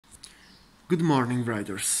Good morning,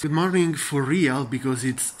 writers. Good morning for real, because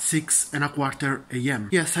it's 6:15 AM.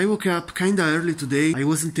 Yes, I woke up kinda early today. I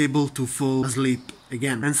wasn't able to fall asleep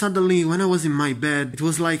again. And suddenly, when I was in my bed, it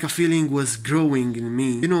was like a feeling was growing in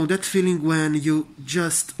me. You know, that feeling when you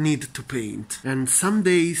just need to paint. And some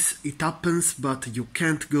days it happens, but you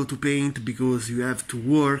can't go to paint because you have to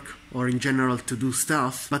work or in general to do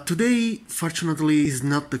stuff. But today, fortunately, is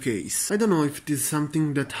not the case. I don't know if it is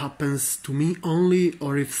something that happens to me only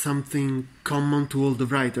or if something common to all the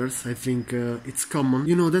writers. I think it's common.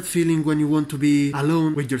 You know, that feeling when you want to be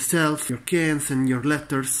alone with yourself, your cans and your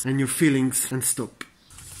letters and your feelings and stop.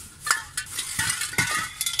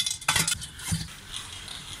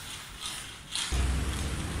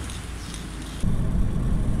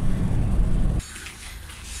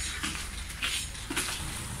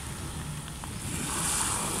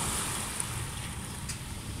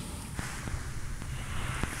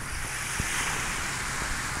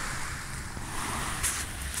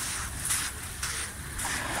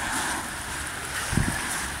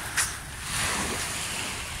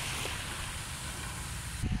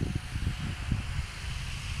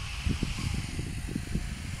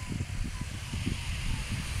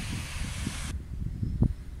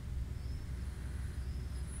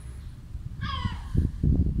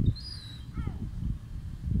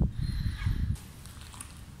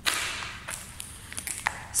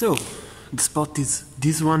 So, the spot is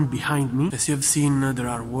this one behind me. As you have seen, there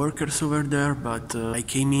are workers over there, but I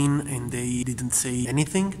came in and they didn't say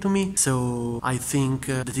anything to me, so I think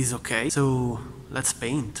that is okay. So, let's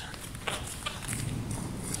paint.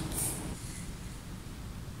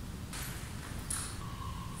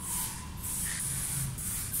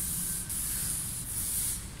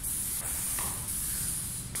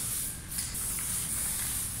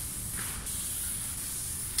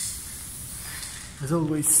 As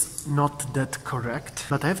always, not that correct,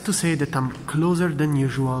 but I have to say that I'm closer than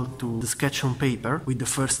usual to the sketch on paper, with the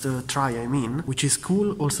first try I mean, which is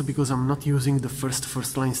cool also because I'm not using the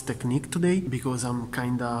first lines technique today, because I'm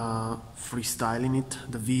kinda freestyling it.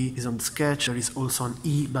 The V is on the sketch, there is also an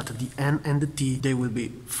E, but the N and the T, they will be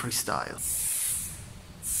freestyle.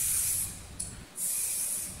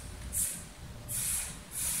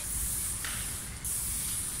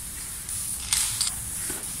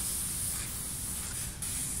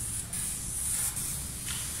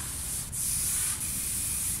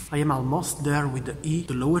 I am almost there with the E.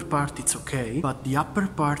 The lower part it's okay, but the upper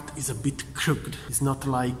part is a bit crooked. It's not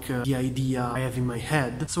like the idea I have in my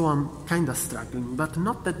head, so I'm kinda struggling, but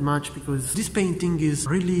not that much because this painting is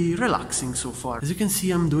really relaxing so far. As you can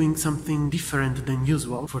see, I'm doing something different than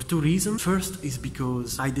usual for two reasons. First is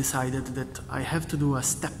because I decided that I have to do a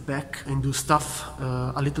step back and do stuff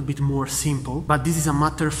a little bit more simple, but this is a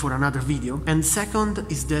matter for another video. And second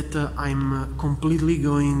is that I'm completely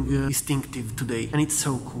going instinctive today, and it's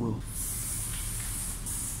so cool.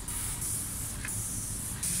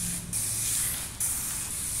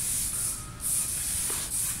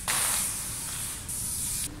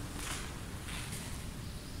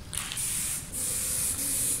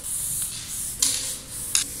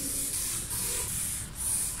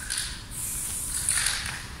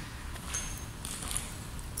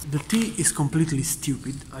 The T is completely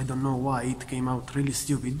stupid. I don't know why it came out really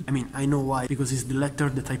stupid. I mean, I know why, because it's the letter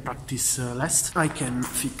that I practice less. I can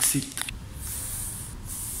fix it.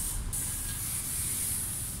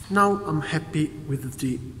 Now I'm happy with the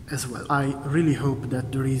T as well. I really hope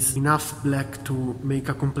that there is enough black to make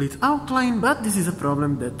a complete outline, but this is a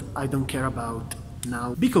problem that I don't care about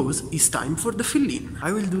now, because it's time for the fill-in.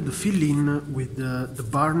 I will do the fill-in with the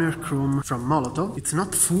Barner Chrome from Molotov. It's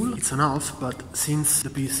not full, it's an half, but since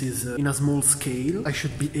the piece is in a small scale, I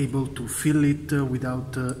should be able to fill it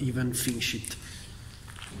without even finish it.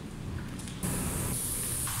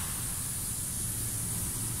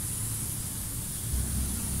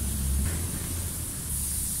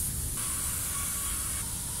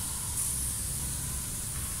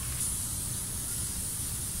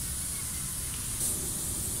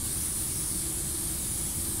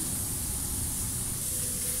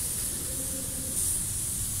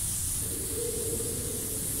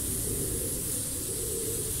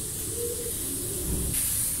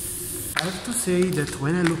 I have to say that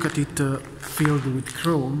when I look at it filled with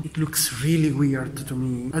chrome, it looks really weird to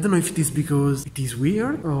me. I don't know if it is because it is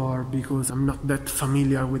weird or because I'm not that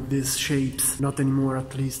familiar with these shapes, not anymore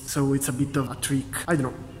at least, so it's a bit of a trick. I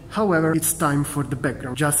don't know. However, it's time for the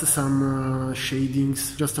background. Just some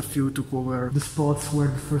shadings, just a few to cover the spots where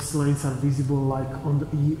the first lines are visible, like on the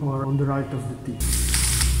E or on the right of the T.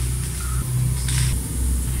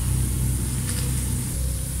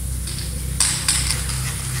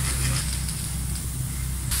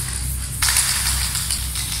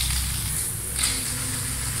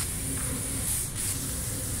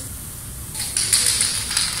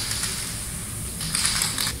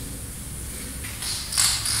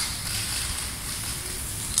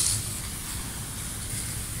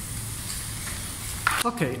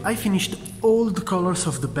 Okay, I finished all the colors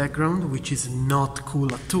of the background, which is not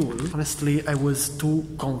cool at all. Honestly, I was too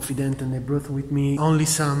confident and I brought with me only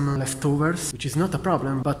some leftovers, which is not a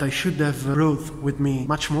problem, but I should have brought with me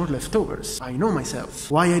much more leftovers. I know myself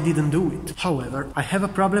why I didn't do it. However, I have a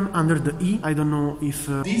problem under the E. I don't know if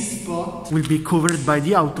this spot will be covered by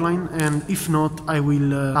the outline, and if not, I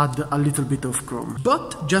will add a little bit of chrome.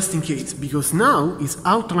 But just in case, because now is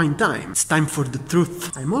outline time. It's time for the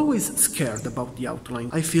truth. I'm always scared about the outline.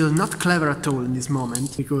 I feel not clever at all in this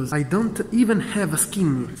moment, because I don't even have a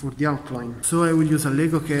skin for the outline. So I will use a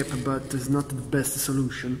Lego cap, but it's not the best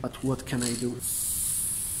solution. But what can I do?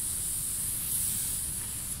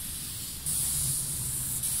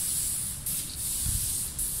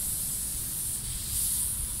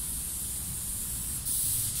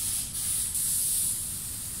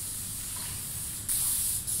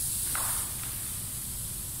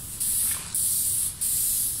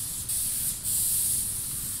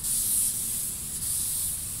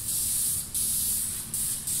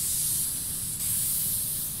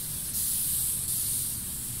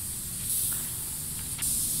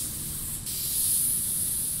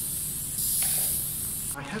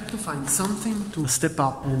 I have to find something to step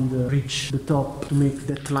up and reach the top to make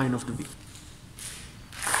that line of the V.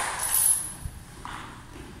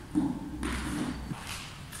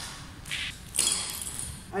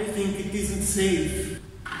 I think it isn't safe.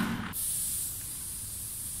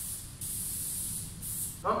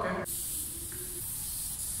 Okay.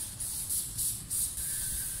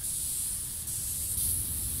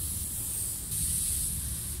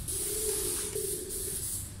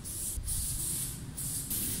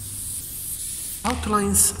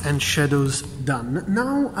 Outlines and shadows done.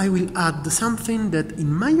 Now I will add something that,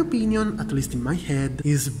 in my opinion, at least in my head,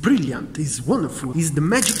 is brilliant, is wonderful, is the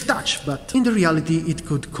magic touch, but in the reality it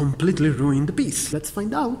could completely ruin the piece. Let's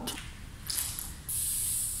find out.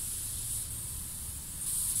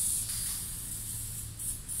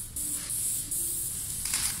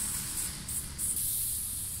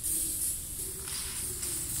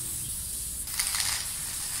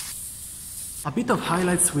 A bit of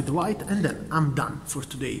highlights with white and then I'm done for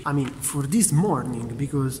today. I mean, for this morning,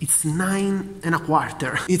 because it's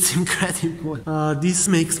 9:15. It's incredible. This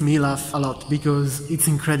makes me laugh a lot because it's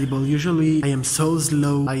incredible. Usually I am so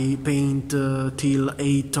slow. I paint till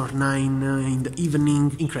 8 or 9 in the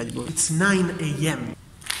evening. Incredible. It's 9 a.m.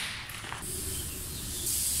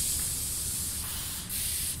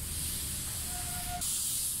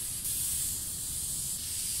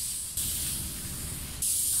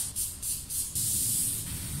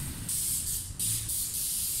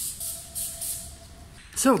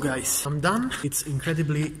 So guys, I'm done. It's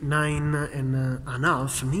incredibly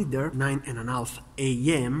 9:30, neither 9:30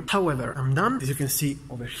 a.m. However, I'm done, as you can see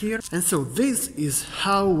over here. And so this is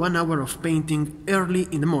how 1 hour of painting early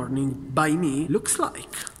in the morning by me looks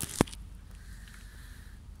like.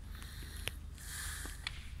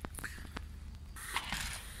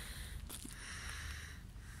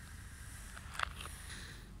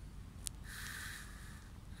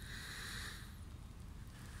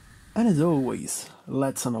 And as always,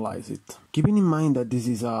 let's analyze it. Keeping in mind that this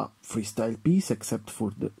is a freestyle piece except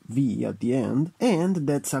for the V at the end, and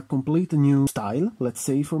that's a complete new style, let's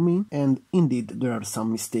say, for me, and indeed there are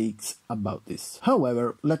some mistakes about this.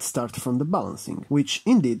 However, let's start from the balancing, which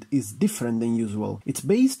indeed is different than usual. It's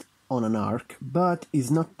based on an arc, but is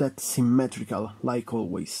not that symmetrical like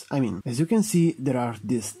always. I mean, as you can see, there are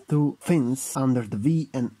these two fins under the V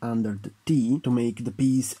and under the T to make the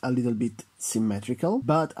piece a little bit symmetrical,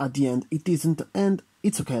 but at the end it isn't, and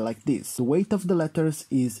it's okay like this. The weight of the letters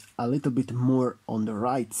is a little bit more on the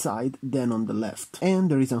right side than on the left, and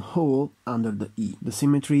there is a hole under the E. The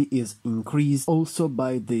symmetry is increased also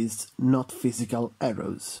by these not physical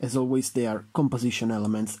arrows. As always, they are composition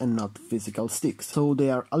elements and not physical sticks, so they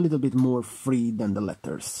are a little bit more free than the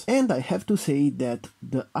letters. And I have to say that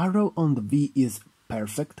the arrow on the V is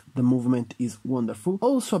perfect, the movement is wonderful.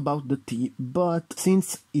 Also about the T, but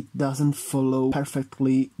since it doesn't follow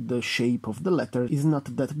perfectly the shape of the letter, is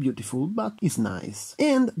not that beautiful, but is nice.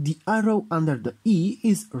 And the arrow under the E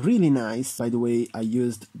is really nice. By the way, I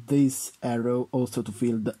used this arrow also to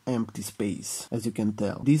fill the empty space, as you can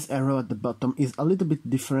tell. This arrow at the bottom is a little bit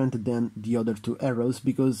different than the other two arrows,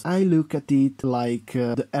 because I look at it like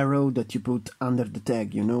the arrow that you put under the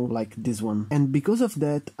tag, you know, like this one. And because of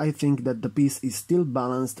that, I think that the piece is still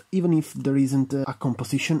balanced, even if there isn't a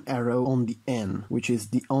composition arrow on the N, which is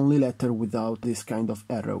the only letter without this kind of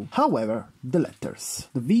arrow. However, the letters.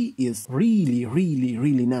 The V is really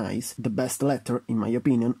nice, the best letter in my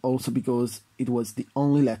opinion, also because it was the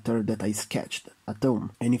only letter that I sketched at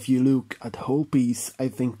home. And if you look at the whole piece, I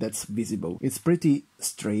think that's visible. It's pretty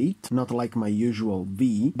straight, not like my usual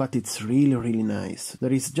V, but it's really nice.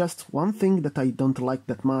 There is just one thing that I don't like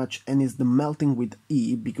that much, and is the melting with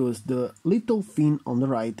E, because the little fin on the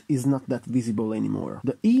right is not that visible anymore.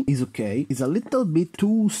 The E is okay, it's a little bit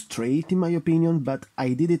too straight in my opinion, but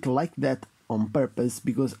I did it like that on purpose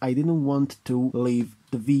because I didn't want to leave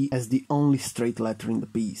the V as the only straight letter in the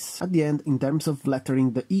piece. At the end, in terms of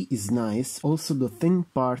lettering, the E is nice. Also, the thin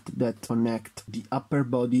part that connects the upper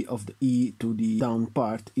body of the E to the down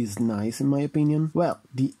part is nice in my opinion. Well,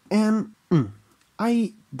 the N,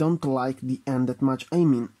 I don't like the N that much. I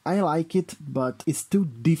mean, I like it, but it's too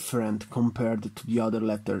different compared to the other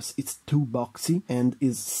letters. It's too boxy and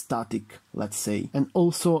is static, let's say. And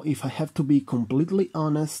also, if I have to be completely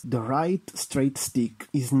honest, the right straight stick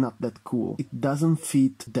is not that cool. It doesn't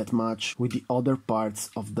fit that much with the other parts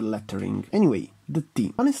of the lettering. Anyway, the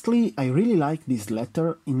T. Honestly, I really like this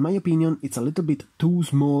letter. In my opinion, it's a little bit too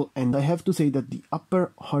small, and I have to say that the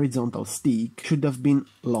upper horizontal stick should have been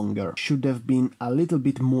longer, should have been a little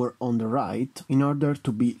bit more on the right in order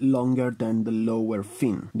to be longer than the lower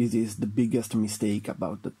fin. This is the biggest mistake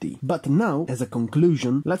about the T. But now, as a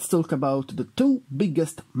conclusion, let's talk about the two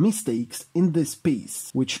biggest mistakes in this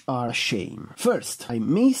piece, which are a shame. First, I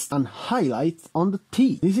missed an highlight on the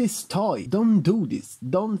T. This is toy. Don't do this.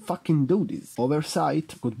 Don't fucking do this.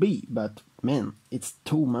 Oversight could be, but man, it's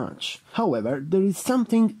too much. However, there is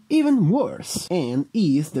something even worse, and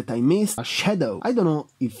is that I missed a shadow. I don't know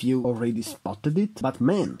if you already spotted it, but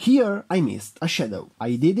man, here I missed a shadow.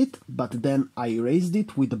 I did it, but then I erased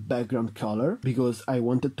it with the background color because I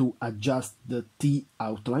wanted to adjust the T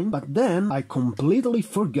outline, but then I completely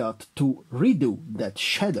forgot to redo that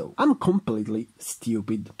shadow. I'm completely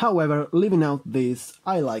stupid. However, leaving out this,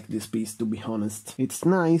 I like this piece, to be honest. It's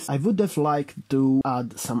nice. I would have liked to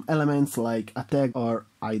add some elements like a tag or,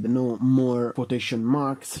 I don't know, more quotation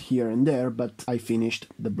marks here and there, but I finished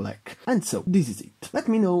the black. And so, this is it. Let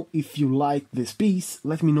me know if you like this piece,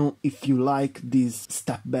 let me know if you like this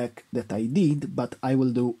step back that I did, but I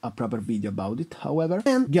will do a proper video about it, however.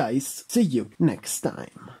 And guys, see you next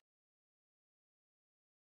time.